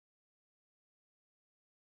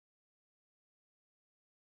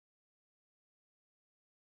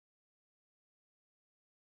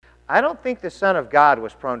I don't think the Son of God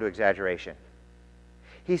was prone to exaggeration.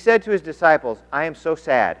 He said to his disciples, I am so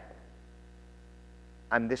sad.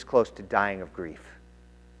 I'm this close to dying of grief.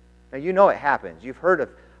 Now, you know it happens. You've heard of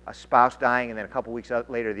a spouse dying and then a couple weeks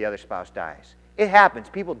later the other spouse dies. It happens.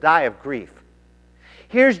 People die of grief.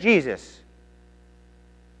 Here's Jesus,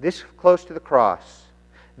 this close to the cross,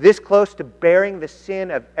 this close to bearing the sin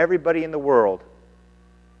of everybody in the world.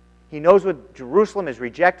 He knows what Jerusalem has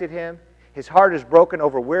rejected him. His heart is broken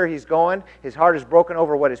over where he's going. His heart is broken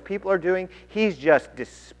over what his people are doing. He's just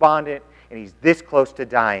despondent, and he's this close to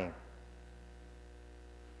dying.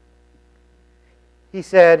 He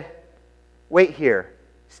said, wait here.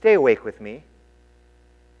 Stay awake with me.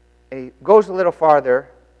 And he goes a little farther,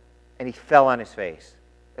 and he fell on his face.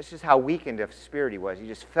 That's just how weakened of spirit he was. He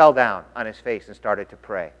just fell down on his face and started to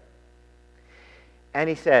pray. And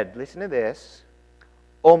he said, listen to this.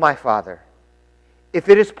 Oh, my Father, if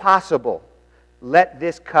it is possible, let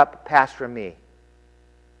this cup pass from me.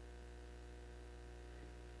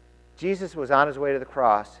 Jesus was on his way to the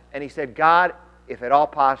cross, and he said, God, if at all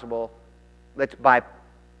possible, let's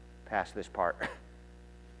bypass this part.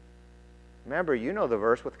 Remember, you know the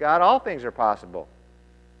verse, with God all things are possible.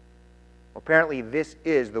 Apparently, this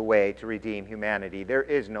is the way to redeem humanity. There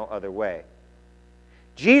is no other way.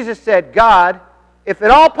 Jesus said, God, if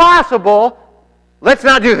at all possible, let's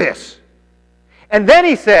not do this. And then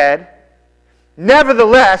he said,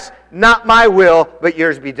 nevertheless, not my will, but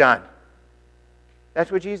yours be done.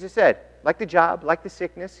 That's what Jesus said. Like the job, like the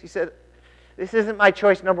sickness. He said, this isn't my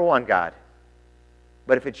choice number one, God.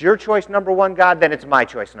 But if it's your choice number one, God, then it's my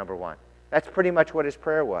choice number one. That's pretty much what his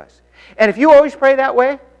prayer was. And if you always pray that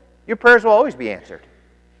way, your prayers will always be answered.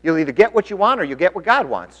 You'll either get what you want or you'll get what God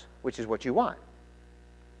wants, which is what you want.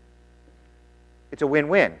 It's a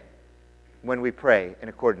win-win when we pray in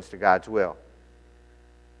accordance to God's will.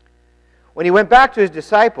 When he went back to his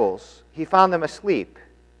disciples, he found them asleep.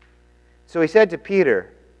 So he said to Peter,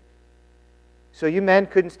 so you men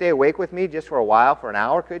couldn't stay awake with me just for a while, for an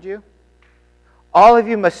hour, could you? All of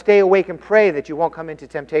you must stay awake and pray that you won't come into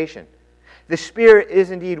temptation. The spirit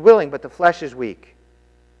is indeed willing, but the flesh is weak.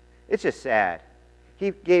 It's just sad.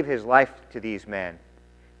 He gave his life to these men,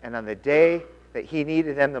 and on the day that he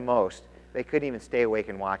needed them the most, they couldn't even stay awake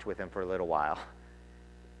and watch with him for a little while.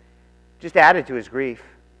 Just added to his grief.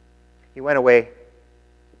 He went away,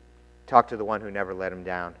 talked to the one who never let him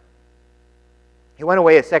down. He went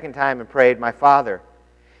away a second time and prayed, my Father,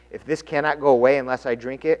 if this cannot go away unless I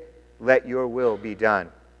drink it, let your will be done.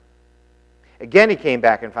 Again he came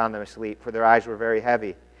back and found them asleep, for their eyes were very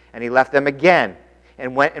heavy. And he left them again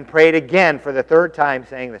and went and prayed again for the third time,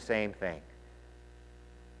 saying the same thing.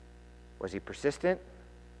 Was he persistent?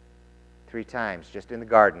 3 times, just in the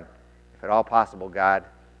garden. If at all possible, God,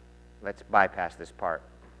 let's bypass this part.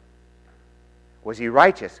 Was he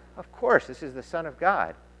righteous? Of course, this is the Son of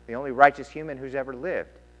God, the only righteous human who's ever lived.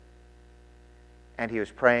 And he was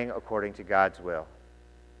praying according to God's will.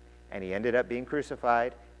 And he ended up being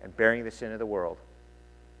crucified and bearing the sin of the world.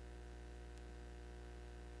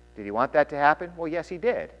 Did he want that to happen? Well, yes, he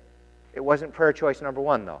did. It wasn't prayer choice number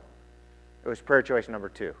 1, though. It was prayer choice number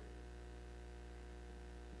 2.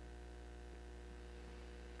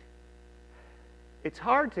 It's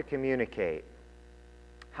hard to communicate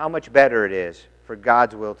how much better it is for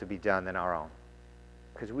God's will to be done than our own,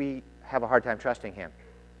 because we have a hard time trusting him.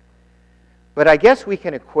 But I guess we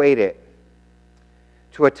can equate it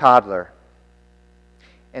to a toddler.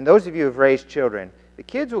 And those of you who have raised children, the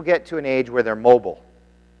kids will get to an age where they're mobile,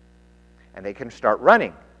 and they can start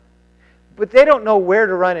running. But they don't know where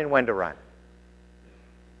to run and when to run.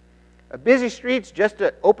 A busy street's just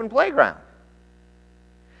an open playground.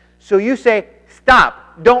 So you say,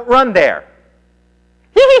 stop, don't run there.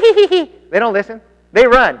 They don't listen. They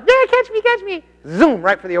run. Yeah, catch me. Zoom,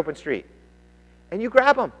 right for the open street. And you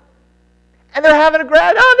grab them. And they're having a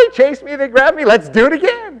grab. Oh, they chased me, they grabbed me. Let's do it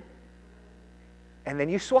again. And then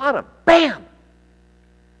you swat them. Bam!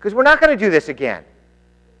 Because we're not going to do this again.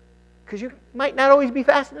 Because you might not always be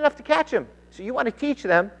fast enough to catch them. So you want to teach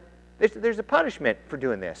them there's a punishment for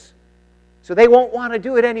doing this. So they won't want to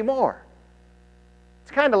do it anymore.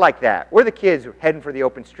 It's kind of like that. We're the kids heading for the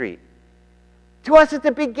open street. To us, it's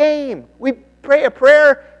a big game. We pray a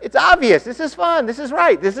prayer. It's obvious. This is fun. This is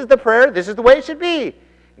right. This is the prayer. This is the way it should be.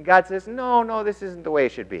 And God says, no, this isn't the way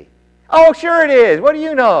it should be. Oh, sure it is. What do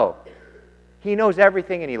you know? He knows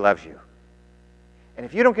everything and he loves you. And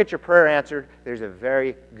if you don't get your prayer answered, there's a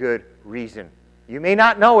very good reason. You may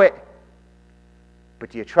not know it, but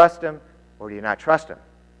do you trust him or do you not trust him?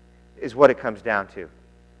 Is what it comes down to.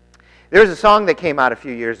 There's a song that came out a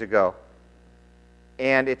few years ago,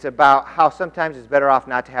 and it's about how sometimes it's better off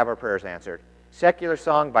not to have our prayers answered. secular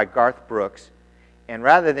song by Garth Brooks. And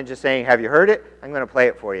rather than just saying, have you heard it? I'm going to play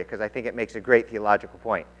it for you because I think it makes a great theological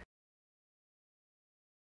point.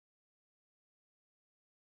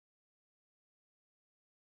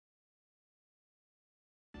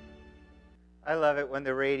 I love it when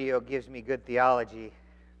the radio gives me good theology.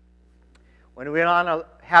 When we want to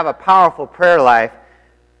have a powerful prayer life,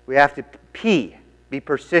 we have to P, be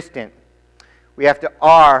persistent. We have to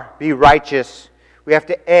R, be righteous. We have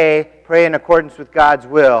to A, pray in accordance with God's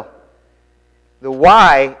will. The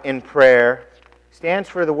Y in prayer stands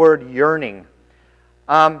for the word yearning.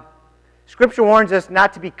 Scripture warns us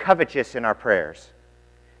not to be covetous in our prayers,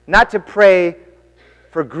 not to pray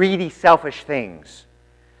for greedy, selfish things.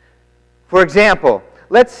 For example,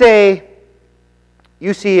 let's say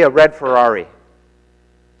you see a red Ferrari,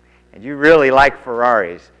 and you really like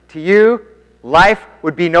Ferraris. To you, life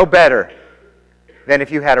would be no better than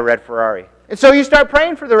if you had a red Ferrari. And so you start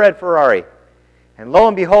praying for the red Ferrari. And lo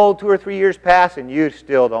and behold, 2 or 3 years pass and you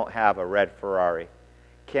still don't have a red Ferrari.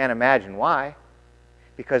 Can't imagine why.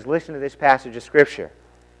 Because listen to this passage of Scripture.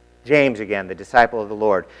 James again, the disciple of the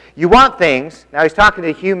Lord. You want things, now he's talking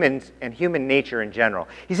to humans and human nature in general.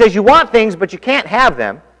 He says you want things but you can't have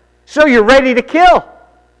them, so you're ready to kill.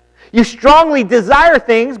 You strongly desire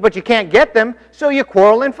things but you can't get them, so you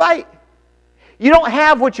quarrel and fight. You don't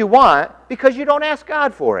have what you want because you don't ask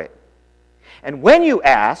God for it. And when you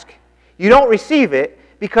ask, you don't receive it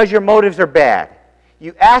because your motives are bad.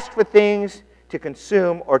 You ask for things to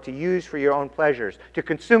consume or to use for your own pleasures, to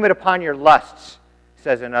consume it upon your lusts,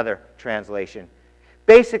 says another translation.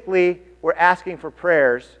 Basically, we're asking for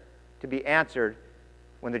prayers to be answered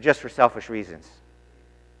when they're just for selfish reasons.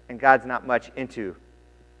 And God's not much into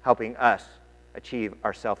helping us achieve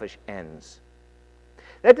our selfish ends.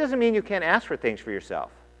 That doesn't mean you can't ask for things for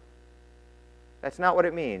yourself. That's not what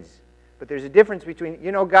it means. But there's a difference between,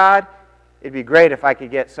 God, it'd be great if I could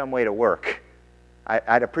get some way to work.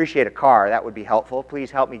 I'd appreciate a car. That would be helpful. Please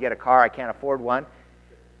help me get a car. I can't afford one.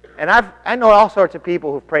 And I know all sorts of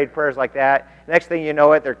people who've prayed prayers like that. Next thing you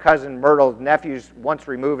know it, their cousin Myrtle's nephew's once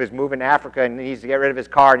removed is moving to Africa and needs to get rid of his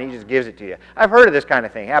car and he just gives it to you. I've heard of this kind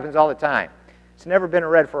of thing. It happens all the time. It's never been a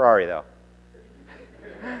red Ferrari, though.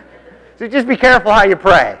 So just be careful how you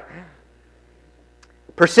pray.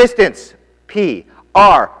 Persistence, P.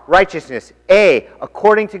 R, righteousness. A,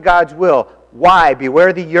 according to God's will. Y,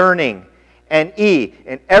 beware the yearning. And E,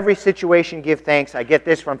 in every situation give thanks. I get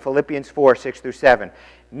this from Philippians 4, 6 through 7.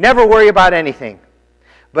 Never worry about anything,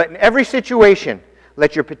 but in every situation,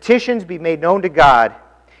 let your petitions be made known to God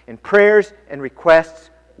in prayers and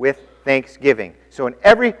requests with thanksgiving. So in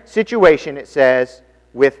every situation, it says,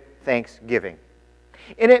 with thanksgiving.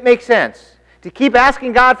 And it makes sense. To keep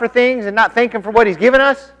asking God for things and not thank Him for what He's given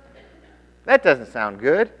us, that doesn't sound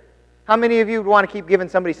good. How many of you would want to keep giving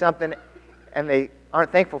somebody something and they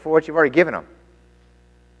aren't thankful for what you've already given them?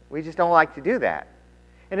 We just don't like to do that.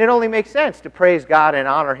 And it only makes sense to praise God and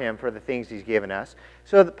honor Him for the things He's given us.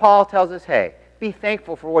 So that Paul tells us, hey, be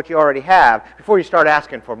thankful for what you already have before you start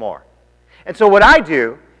asking for more. And so what I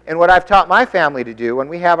do, and what I've taught my family to do when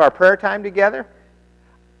we have our prayer time together,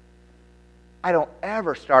 I don't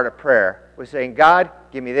ever start a prayer with saying, God,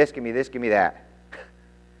 give me this, give me this, give me that.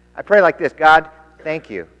 I pray like this: God, thank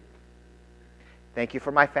you. Thank you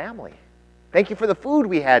for my family. Thank you for the food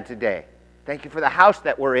we had today. Thank you for the house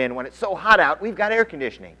that we're in. When it's so hot out, we've got air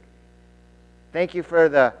conditioning. Thank you for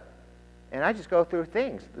the... And I just go through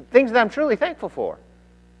things that I'm truly thankful for.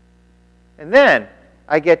 And then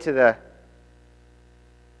I get to the,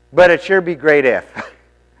 but it sure be great if,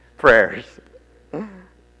 prayers.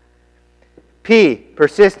 P,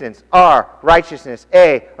 persistence. R, righteousness.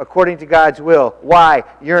 A, according to God's will. Y,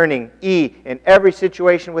 yearning. E, in every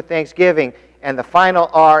situation with thanksgiving. And the final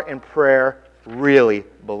R in prayer, really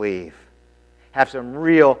believe. Have some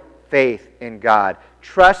real faith in God.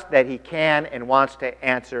 Trust that He can and wants to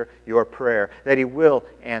answer your prayer, that He will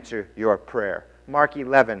answer your prayer. Mark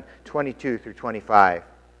 11, 22 through 25.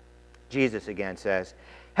 Jesus again says,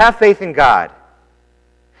 have faith in God.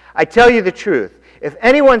 I tell you the truth. If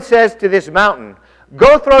anyone says to this mountain,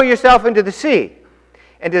 go throw yourself into the sea,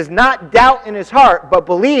 and does not doubt in his heart, but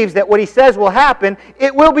believes that what he says will happen,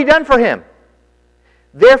 it will be done for him.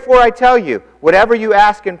 Therefore I tell you, whatever you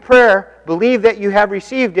ask in prayer, believe that you have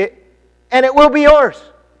received it, and it will be yours.